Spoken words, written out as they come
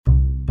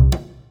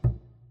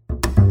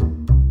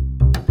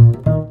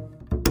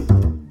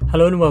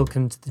Hello and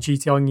welcome to the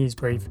GTI News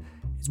Brief.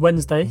 It's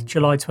Wednesday,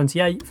 July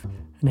 28th,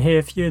 and here are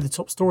a few of the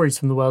top stories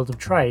from the world of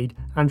trade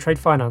and trade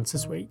finance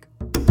this week.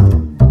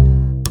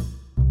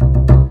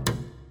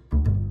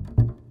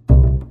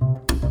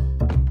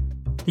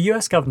 The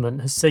US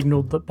government has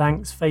signalled that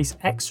banks face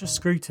extra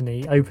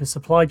scrutiny over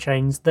supply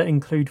chains that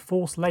include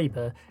forced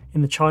labour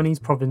in the Chinese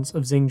province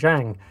of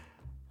Xinjiang.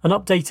 An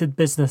updated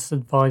business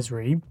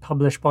advisory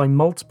published by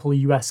multiple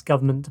US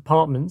government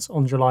departments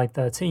on July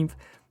 13th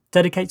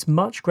dedicates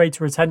much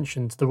greater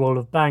attention to the role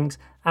of banks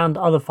and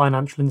other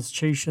financial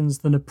institutions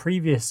than a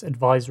previous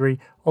advisory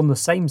on the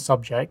same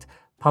subject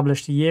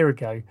published a year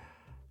ago.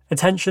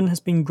 Attention has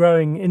been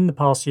growing in the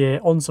past year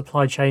on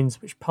supply chains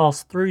which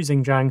pass through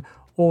Xinjiang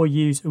or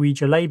use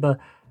Uyghur labour,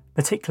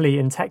 particularly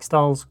in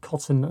textiles,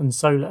 cotton and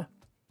solar.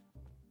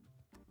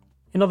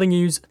 In other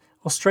news,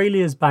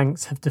 Australia's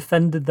banks have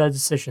defended their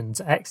decision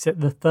to exit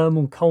the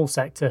thermal coal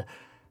sector,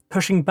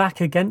 pushing back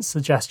against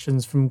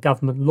suggestions from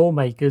government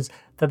lawmakers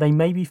that they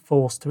may be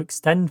forced to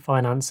extend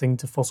financing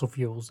to fossil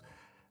fuels.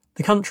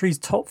 The country's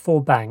top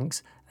four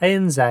banks,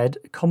 ANZ,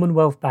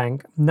 Commonwealth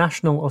Bank,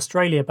 National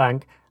Australia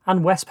Bank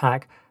and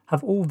Westpac,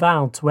 have all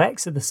vowed to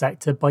exit the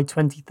sector by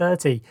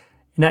 2030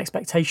 in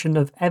expectation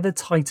of ever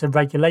tighter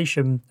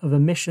regulation of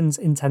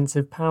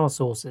emissions-intensive power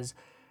sources.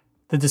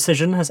 The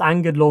decision has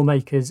angered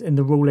lawmakers in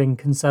the ruling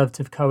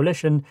Conservative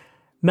coalition,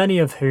 many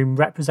of whom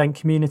represent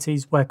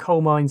communities where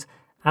coal mines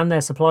and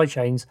their supply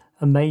chains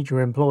are major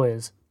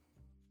employers.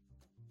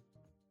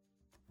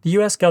 The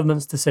US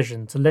government's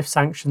decision to lift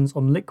sanctions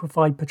on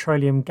liquefied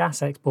petroleum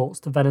gas exports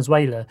to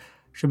Venezuela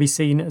should be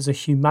seen as a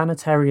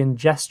humanitarian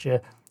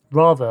gesture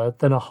rather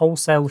than a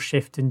wholesale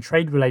shift in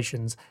trade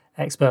relations,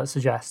 experts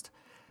suggest.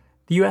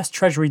 The US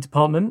Treasury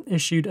Department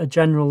issued a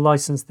general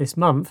license this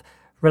month,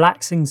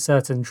 relaxing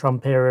certain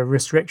Trump-era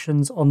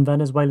restrictions on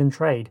Venezuelan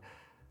trade.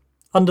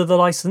 Under the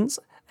license,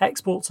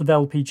 exports of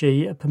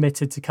LPG are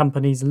permitted to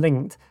companies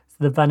linked to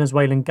the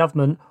Venezuelan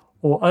government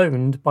or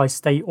owned by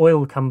state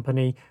oil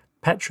company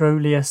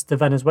Petroleas de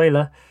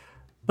Venezuela,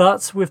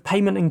 but with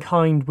payment in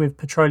kind with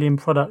petroleum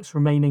products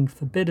remaining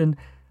forbidden,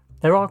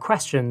 there are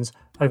questions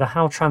over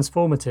how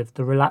transformative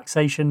the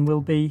relaxation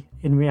will be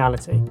in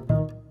reality.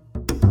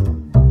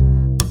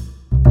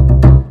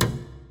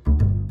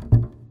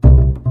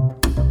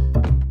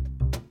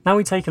 Now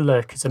we take a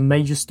look at a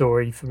major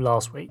story from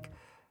last week.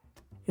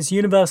 It's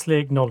universally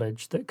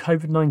acknowledged that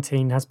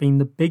COVID-19 has been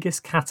the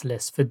biggest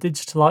catalyst for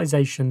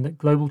digitalisation that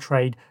global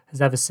trade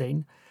has ever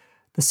seen.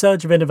 The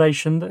surge of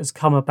innovation that has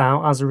come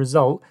about as a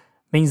result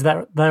means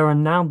that there are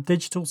now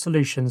digital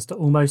solutions to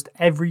almost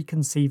every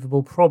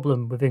conceivable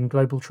problem within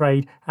global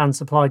trade and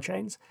supply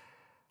chains.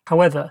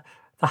 However,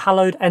 the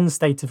hallowed end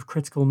state of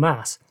critical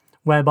mass,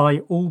 whereby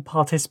all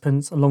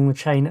participants along the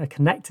chain are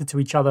connected to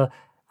each other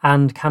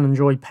and can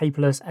enjoy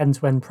paperless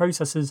end-to-end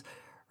processes,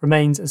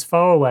 remains as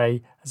far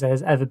away as it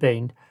has ever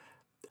been.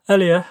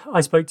 Earlier,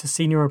 I spoke to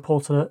senior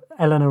reporter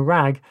Eleanor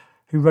Wragg,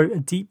 who wrote a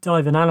deep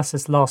dive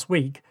analysis last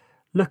week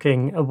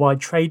looking at why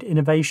trade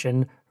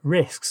innovation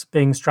risks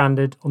being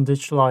stranded on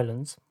digital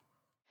islands.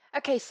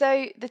 Okay,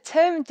 so the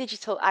term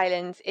digital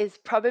islands is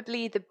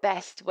probably the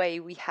best way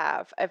we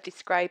have of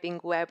describing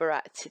where we're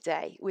at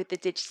today with the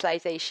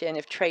digitalization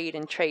of trade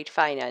and trade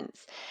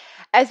finance.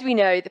 As we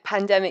know, the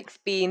pandemic's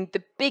been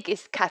the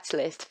biggest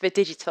catalyst for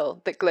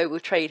digital that global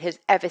trade has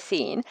ever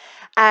seen.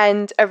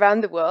 And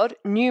around the world,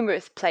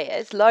 numerous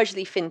players,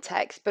 largely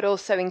fintechs, but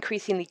also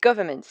increasingly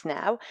governments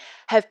now,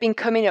 have been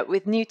coming up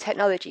with new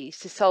technologies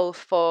to solve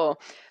for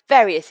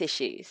various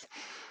issues.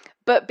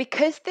 But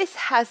because this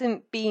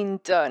hasn't been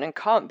done and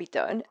can't be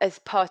done as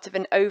part of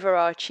an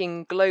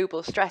overarching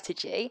global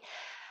strategy,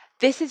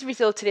 this has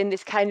resulted in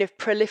this kind of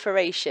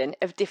proliferation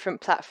of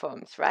different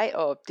platforms, right,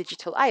 or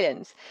digital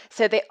islands.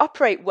 So they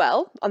operate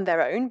well on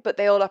their own, but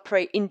they all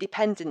operate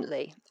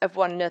independently of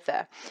one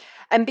another.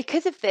 And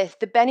because of this,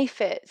 the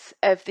benefits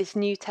of this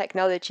new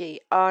technology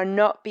are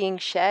not being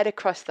shared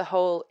across the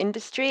whole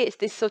industry. It's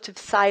this sort of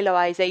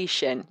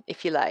siloization,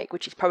 if you like,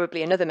 which is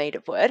probably another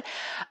made-up word,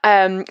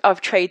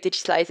 of trade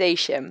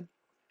digitalization.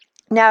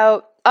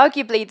 Now,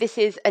 arguably, this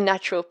is a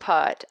natural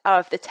part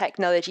of the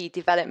technology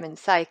development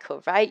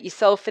cycle, right? You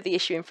solve for the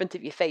issue in front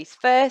of your face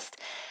first,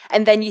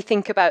 and then you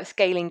think about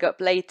scaling up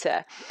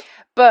later.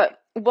 But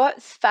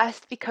what's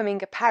fast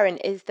becoming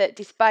apparent is that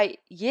despite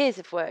years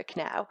of work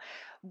now,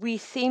 we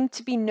seem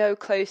to be no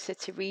closer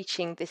to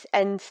reaching this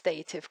end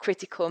state of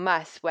critical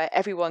mass where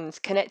everyone's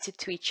connected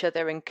to each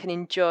other and can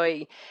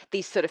enjoy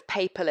these sort of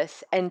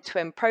paperless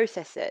end-to-end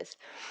processes.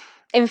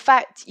 In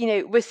fact,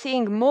 we're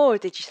seeing more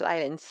digital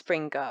islands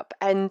spring up.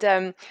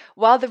 And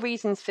while the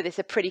reasons for this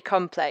are pretty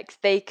complex,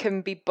 they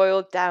can be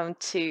boiled down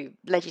to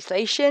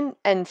legislation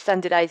and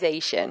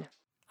standardization.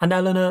 And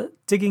Eleanor,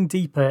 digging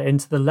deeper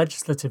into the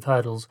legislative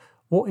hurdles,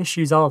 what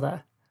issues are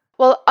there?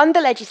 Well, on the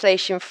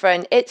legislation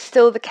front, it's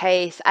still the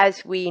case,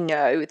 as we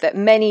know, that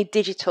many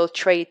digital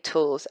trade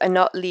tools are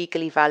not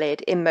legally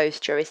valid in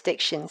most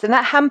jurisdictions. And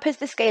that hampers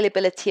the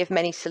scalability of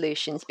many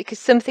solutions because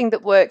something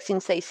that works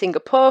in, say,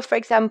 Singapore, for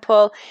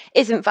example,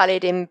 isn't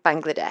valid in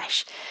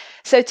Bangladesh.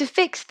 So, to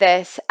fix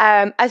this,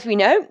 as we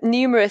know,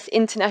 numerous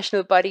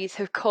international bodies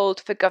have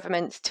called for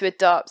governments to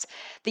adopt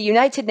the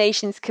United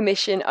Nations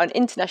Commission on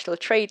International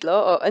Trade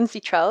Law, or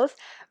UNCITRAL's,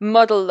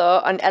 model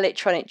law on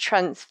electronic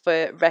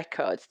transfer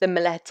records, the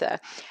MILETA.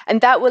 And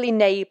that will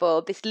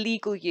enable this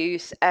legal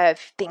use of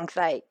things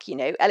like,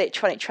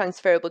 electronic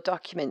transferable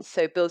documents,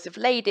 so bills of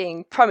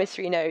lading,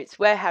 promissory notes,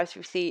 warehouse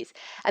receipts,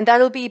 and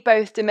that'll be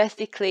both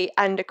domestically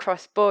and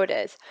across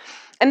borders.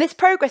 And there's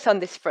progress on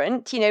this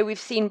front. We've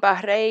seen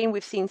Bahrain,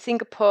 we've seen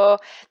Singapore,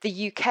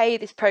 the UK,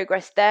 there's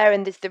progress there,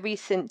 and there's the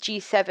recent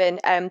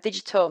G7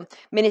 digital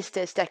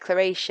ministers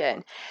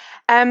declaration.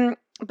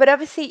 But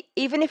obviously,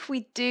 even if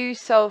we do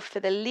solve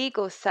for the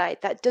legal side,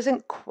 that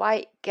doesn't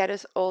quite get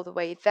us all the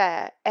way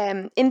there.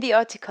 In the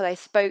article, I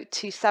spoke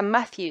to Sam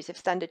Matthews of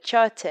Standard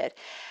Chartered,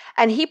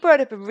 and he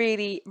brought up a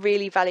really,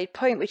 really valid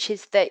point, which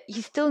is that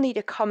you still need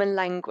a common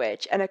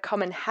language and a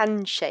common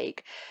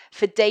handshake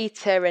for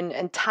data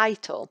and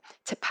title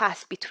to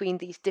pass between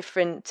these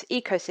different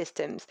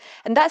ecosystems.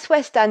 And that's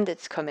where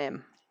standards come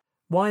in.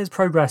 Why is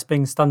progress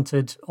being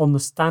stunted on the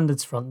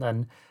standards front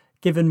then,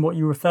 given what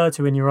you refer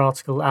to in your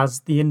article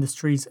as the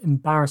industry's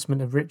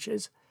embarrassment of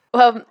riches?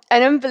 Well,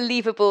 an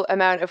unbelievable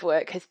amount of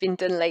work has been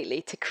done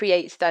lately to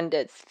create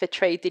standards for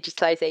trade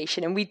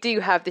digitalization, and we do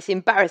have this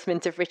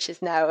embarrassment of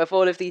riches now of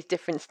all of these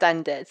different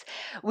standards.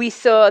 We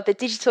saw the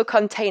Digital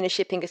Container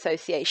Shipping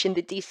Association,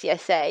 the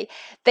DCSA,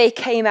 they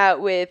came out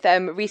with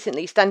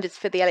recently standards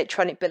for the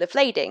electronic bill of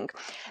lading.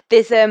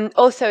 There's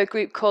also a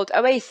group called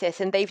OASIS,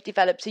 and they've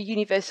developed a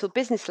universal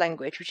business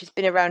language, which has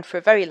been around for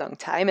a very long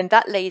time, and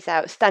that lays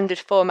out standard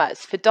formats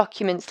for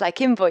documents like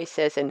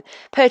invoices and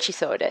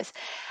purchase orders.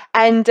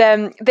 And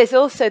there's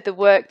also the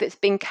work that's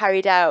been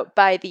carried out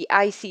by the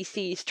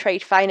ICC's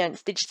Trade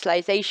Finance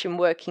Digitalization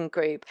Working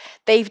Group.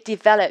 They've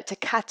developed a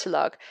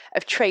catalogue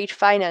of trade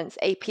finance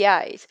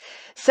APIs.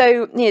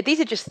 So, these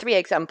are just 3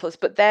 examples,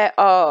 but there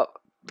are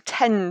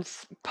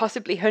tens,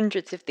 possibly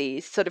hundreds of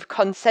these sort of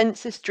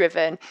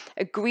consensus-driven,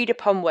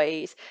 agreed-upon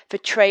ways for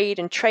trade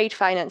and trade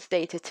finance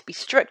data to be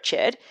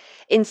structured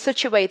in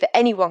such a way that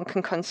anyone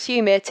can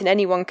consume it and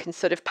anyone can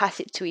sort of pass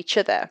it to each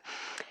other.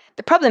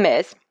 The problem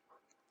is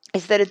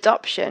that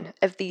adoption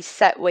of these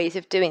set ways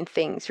of doing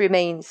things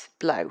remains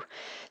low.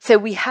 So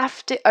we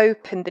have to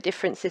open the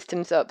different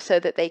systems up so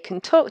that they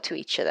can talk to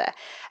each other.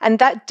 And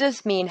that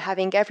does mean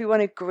having everyone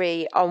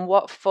agree on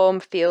what form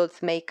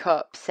fields make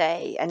up,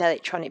 say, an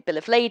electronic bill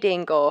of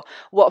lading or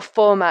what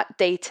format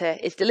data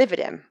is delivered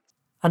in.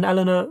 And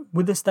Eleanor,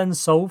 would this then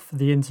solve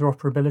the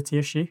interoperability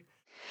issue?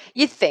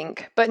 You'd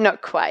think, but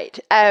not quite,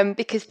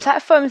 because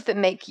platforms that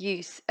make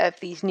use of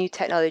these new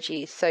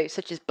technologies,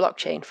 such as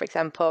blockchain, for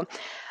example,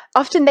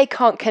 often they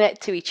can't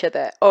connect to each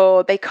other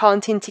or they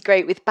can't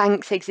integrate with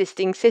banks'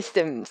 existing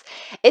systems.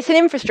 It's an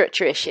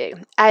infrastructure issue,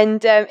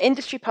 and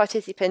industry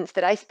participants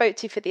that I spoke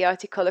to for the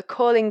article are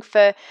calling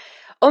for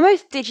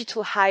almost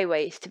digital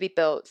highways to be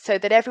built so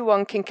that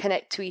everyone can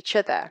connect to each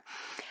other.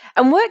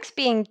 And work's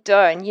being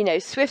done.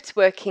 Swift's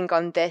working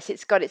on this.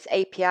 It's got its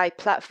API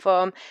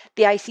platform.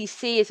 The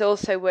ICC is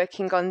also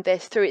working on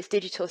this through its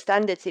Digital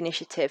Standards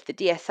Initiative, the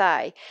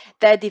DSI.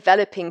 They're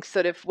developing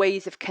sort of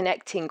ways of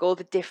connecting all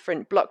the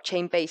different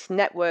blockchain-based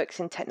networks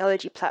and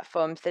technology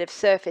platforms that have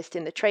surfaced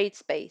in the trade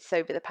space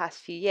over the past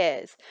few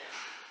years.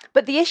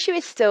 But the issue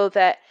is still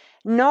that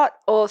not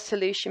all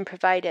solution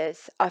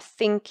providers are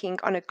thinking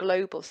on a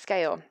global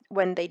scale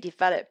when they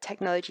develop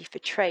technology for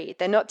trade.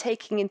 They're not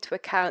taking into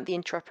account the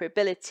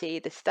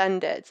interoperability, the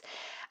standards.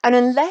 And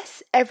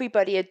unless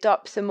everybody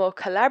adopts a more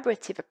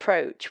collaborative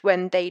approach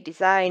when they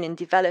design and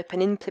develop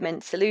and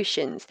implement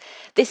solutions,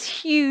 this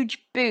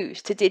huge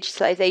boost to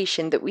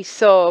digitalization that we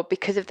saw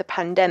because of the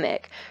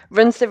pandemic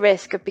runs the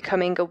risk of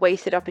becoming a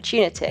wasted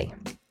opportunity.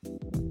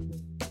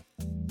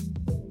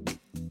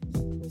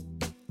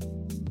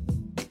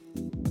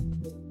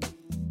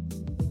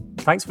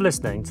 Thanks for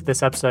listening to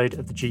this episode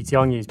of the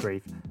GTR News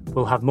Brief.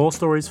 We'll have more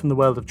stories from the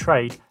world of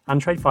trade and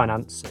trade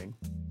finance soon.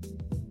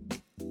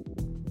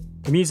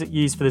 The music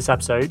used for this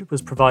episode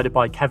was provided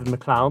by Kevin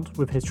MacLeod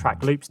with his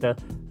track Loopster,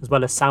 as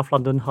well as South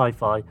London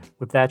Hi-Fi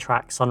with their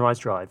track Sunrise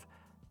Drive.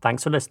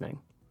 Thanks for listening.